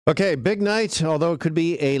Okay, big night, although it could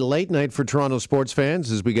be a late night for Toronto sports fans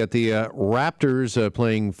as we get the Raptors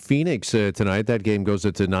playing Phoenix tonight. That game goes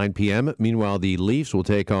at 9 p.m. Meanwhile, the Leafs will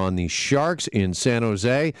take on the Sharks in San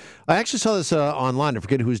Jose. I actually saw this online. I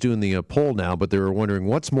forget who's doing the poll now, but they were wondering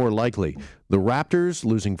what's more likely, the Raptors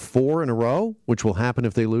losing 4 in a row, which will happen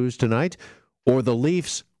if they lose tonight, or the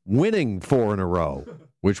Leafs winning 4 in a row,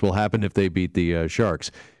 which will happen if they beat the Sharks.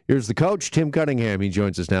 Here's the coach, Tim Cunningham. He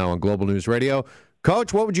joins us now on Global News Radio.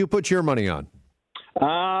 Coach, what would you put your money on?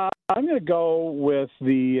 I'm going to go with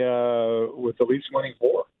the Leafs winning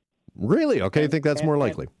 4. Really? Okay, I think that's more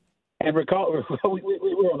likely. And recall, we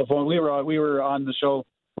were on the phone. We were on the show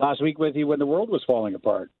last week with you when the world was falling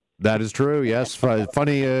apart. That is true. Yes,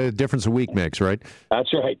 funny difference a week makes, right?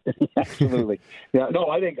 That's right. Absolutely. Yeah. No,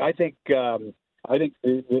 I think this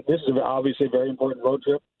is obviously a very important road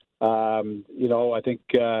trip. I think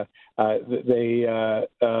they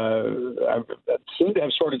seem to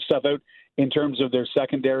have sorted stuff out in terms of their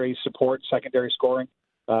secondary support, secondary scoring.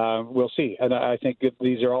 We'll see. And I think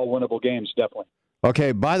these are all winnable games, definitely.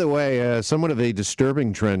 Okay, by the way, somewhat of a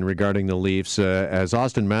disturbing trend regarding the Leafs as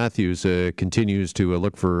Austin Matthews continues to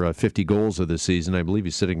look for 50 goals of the season. I believe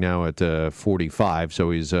he's sitting now at 45,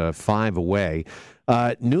 so he's 5 away.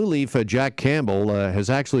 New Leaf, Jack Campbell,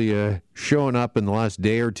 has actually shown up in the last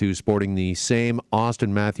day or two sporting the same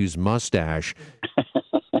Austin Matthews mustache.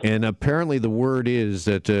 And apparently the word is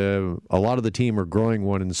that a lot of the team are growing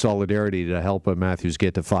one in solidarity to help Matthews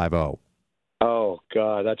get to 5-0. Oh,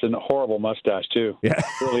 God, that's a horrible mustache, too. Yeah. It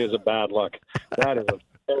really is a bad look. That is a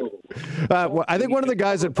terrible. Well, I think one of the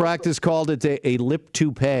guys at practice called it a lip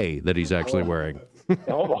toupee that he's actually wearing.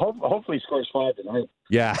 Hopefully he scores 5 tonight.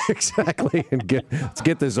 Yeah, exactly. And let's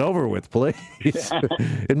get this over with, please.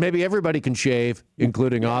 And maybe everybody can shave,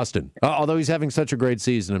 including Austin. Although he's having such a great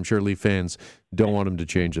season, I'm sure Leaf fans don't want him to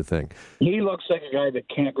change a thing. He looks like a guy that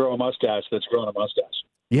can't grow a mustache that's growing a mustache.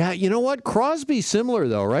 Yeah, you know what? Crosby's similar,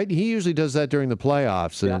 though, right? He usually does that during the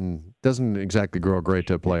playoffs and doesn't exactly grow a great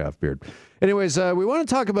playoff beard. Anyways, we want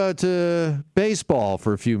to talk about baseball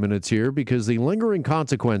for a few minutes here because the lingering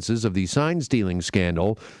consequences of the sign-stealing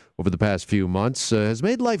scandal over the past few months has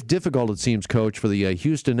made life difficult, it seems, Coach, for the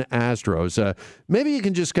Houston Astros. Maybe you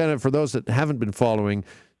can just kind of, for those that haven't been following,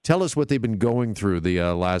 tell us what they've been going through the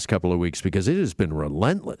last couple of weeks because it has been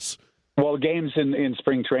relentless. Well, games in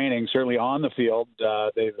spring training, certainly on the field,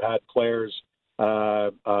 they've had players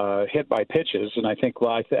hit by pitches, and I think,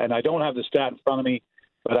 and I don't have the stat in front of me,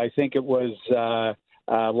 but I think it was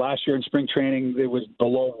last year in spring training it was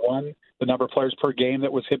below 1, the number of players per game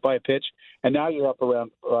that was hit by a pitch, and now you're up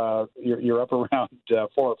around 4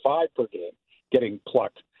 or 5 per game getting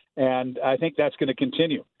plucked, and I think that's going to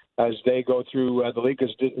continue as they go through the league.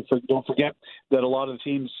 Because don't forget that a lot of the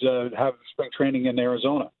teams have spring training in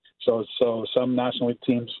Arizona. So some National League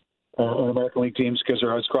teams or American League teams, because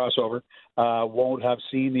there is crossover, won't have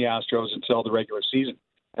seen the Astros until the regular season.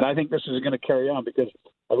 And I think this is going to carry on because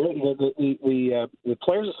the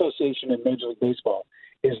Players Association in Major League Baseball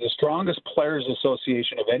is the strongest players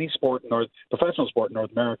association of any sport, professional sport in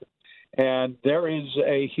North America. And there is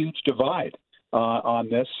a huge divide on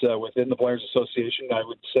this within the Players Association. I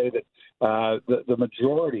would say that the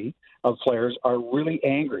majority of players are really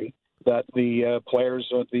angry that the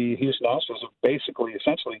players of the Houston Astros have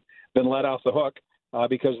essentially been let off the hook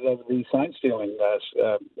because of the sign stealing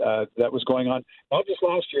that was going on, not just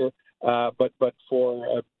last year, but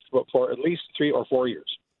for at least 3 or 4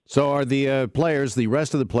 years. So are the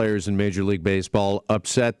rest of the players in Major League Baseball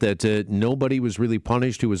upset that nobody was really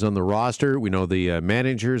punished who was on the roster? We know the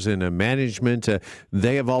managers and management,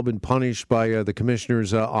 they have all been punished by the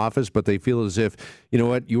commissioner's office, but they feel as if, you know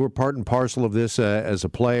what, you were part and parcel of this as a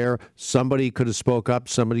player. Somebody could have spoke up,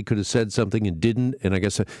 somebody could have said something and didn't, and I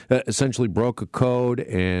guess essentially broke a code,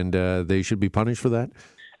 and they should be punished for that?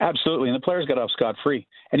 Absolutely, and the players got off scot-free.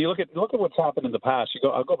 And you look at what's happened in the past.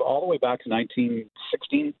 I'll go all the way back to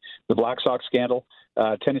 1916, the Black Sox scandal.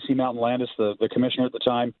 Tennessee Mountain Landis, the commissioner at the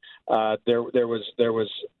time, there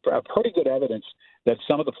was pretty good evidence that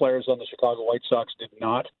some of the players on the Chicago White Sox did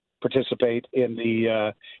not participate in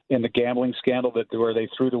the gambling scandal where they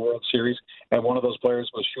threw the World Series, and one of those players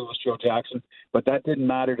was Shoeless Joe Jackson. But that didn't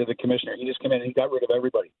matter to the commissioner. He just came in and he got rid of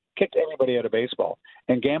everybody, kicked everybody out of baseball.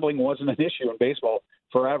 And gambling wasn't an issue in baseball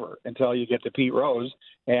forever until you get to Pete Rose.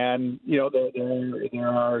 And, there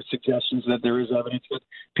are suggestions that there is evidence that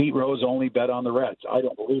Pete Rose only bet on the Reds. I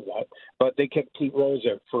don't believe that. But they kicked Pete Rose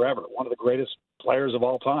out forever, one of the greatest players of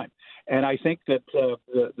all time. And I think that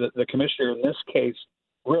the commissioner in this case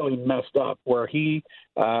really messed up where he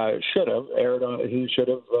should have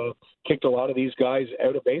kicked a lot of these guys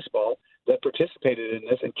out of baseball that participated in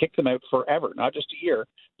this and kick them out forever, not just a year,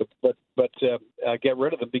 but get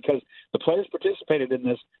rid of them because the players participated in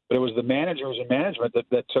this, but it was the managers and management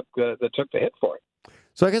that took the hit for it.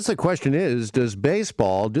 So I guess the question is, do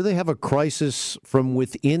they have a crisis from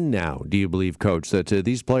within now, do you believe, Coach, that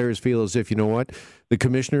these players feel as if, you know what, the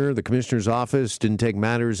commissioner's office didn't take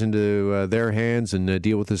matters into their hands and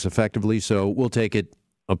deal with this effectively, so we'll take it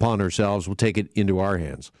upon ourselves, we'll take it into our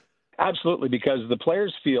hands? Absolutely, because the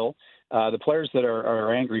players that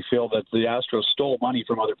are angry feel that the Astros stole money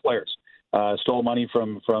from other players, stole money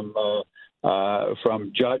from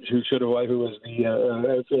Judge, who was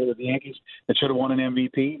the Yankees, that should have won an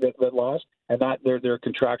MVP that lost, and that there are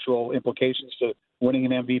contractual implications to winning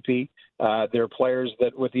an MVP. There are players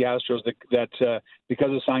that with the Astros that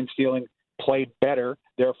because of sign stealing played better,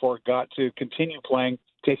 therefore got to continue playing,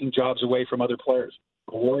 taking jobs away from other players.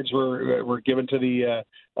 Awards were given to the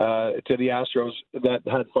Astros that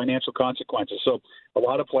had financial consequences. So a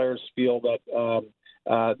lot of players feel that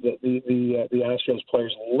the Astros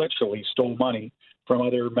players literally stole money from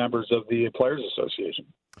other members of the Players Association.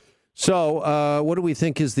 So what do we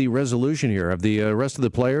think is the resolution here? Have the rest of the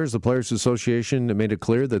Players Association made it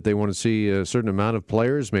clear that they want to see a certain amount of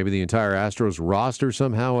players, maybe the entire Astros roster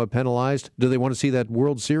somehow penalized? Do they want to see that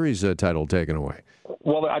World Series title taken away?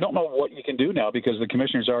 Well, I don't know what you can do now because the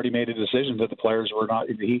commissioner's already made a decision that the players were not.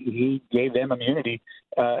 He gave them immunity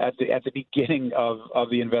at the beginning of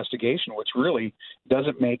the investigation, which really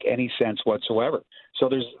doesn't make any sense whatsoever. So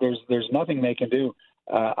there's nothing they can do.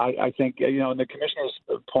 I think the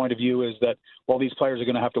commissioner's point of view is that these players are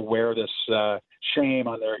going to have to wear this shame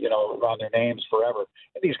on their names forever.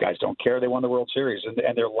 And these guys don't care. They won the World Series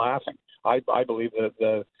and they're laughing. I believe that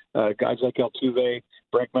the guys like Altuve,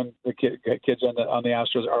 Brinkman, the kids on the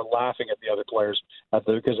Astros are laughing at the other players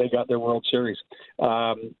because they got their World Series.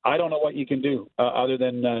 I don't know what you can do other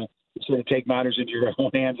than sort of take matters into your own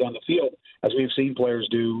hands on the field, as we've seen players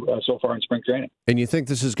do so far in spring training. And you think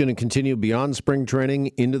this is going to continue beyond spring training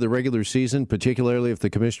into the regular season, particularly if the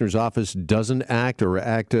commissioner's office doesn't act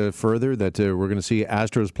further, that we're going to see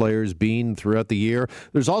Astros players being throughout the year?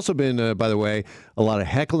 There's also been, by the way, a lot of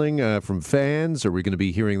heckling from fans. Are we going to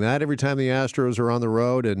be hearing that every time the Astros are on the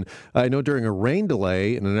road? And I know during a rain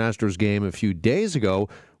delay in an Astros game a few days ago,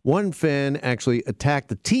 one fan actually attacked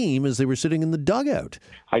the team as they were sitting in the dugout.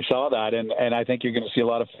 I saw that, and I think you're going to see a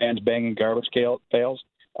lot of fans banging garbage pails.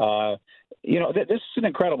 This is an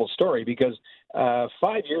incredible story because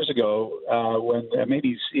 5 years ago, when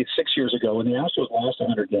maybe 6 years ago, when the Astros lost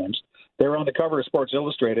 100 games, they were on the cover of Sports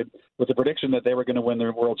Illustrated with the prediction that they were going to win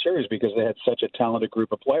their World Series because they had such a talented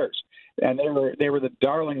group of players, and they were the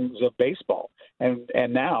darlings of baseball, and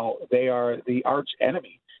now they are the arch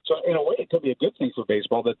enemy. So in a way, it could be a good thing for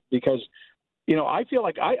baseball because I feel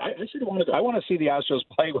like I want to see the Astros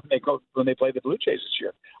play when they play the Blue Jays this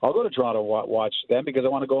year. I'll go to Toronto watch them because I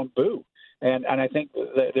want to go and boo, and I think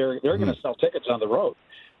that they're going to sell tickets on the road.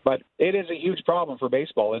 But it is a huge problem for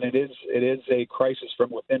baseball, and it is a crisis from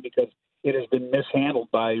within because it has been mishandled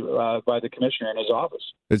by the commissioner in his office.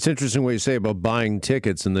 It's interesting what you say about buying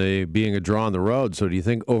tickets and they being a draw on the road. So do you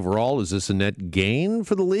think overall is this a net gain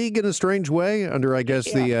for the league in a strange way under, I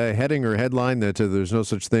guess, the heading or headline that there's no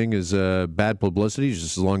such thing as bad publicity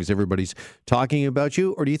just as long as everybody's talking about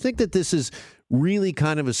you? Or do you think that this is really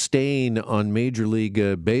kind of a stain on Major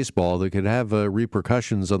League Baseball that could have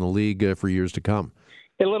repercussions on the league for years to come?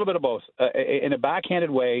 A little bit of both. In a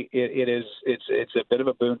backhanded way, it's a bit of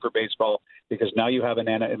a boon for baseball because now you have an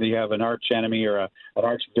arch enemy or an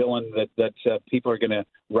arch villain that people are going to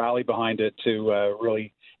rally behind it to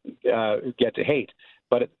really get to hate.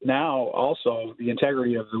 But now also the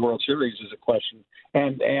integrity of the World Series is a question,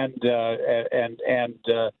 and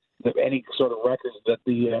any sort of records that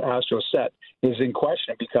the Astros set is in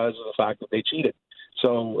question because of the fact that they cheated.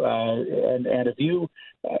 So, and if you,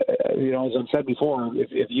 as I've said before,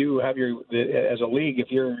 if you have as a league, if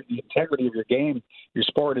the integrity of your game, your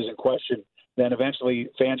sport is in question, then eventually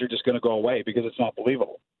fans are just going to go away because it's not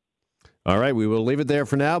believable. All right, we will leave it there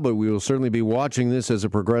for now, but we will certainly be watching this as it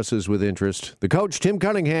progresses with interest. The coach, Tim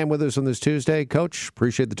Cunningham, with us on this Tuesday. Coach,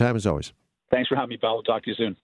 appreciate the time as always. Thanks for having me, pal. We'll talk to you soon.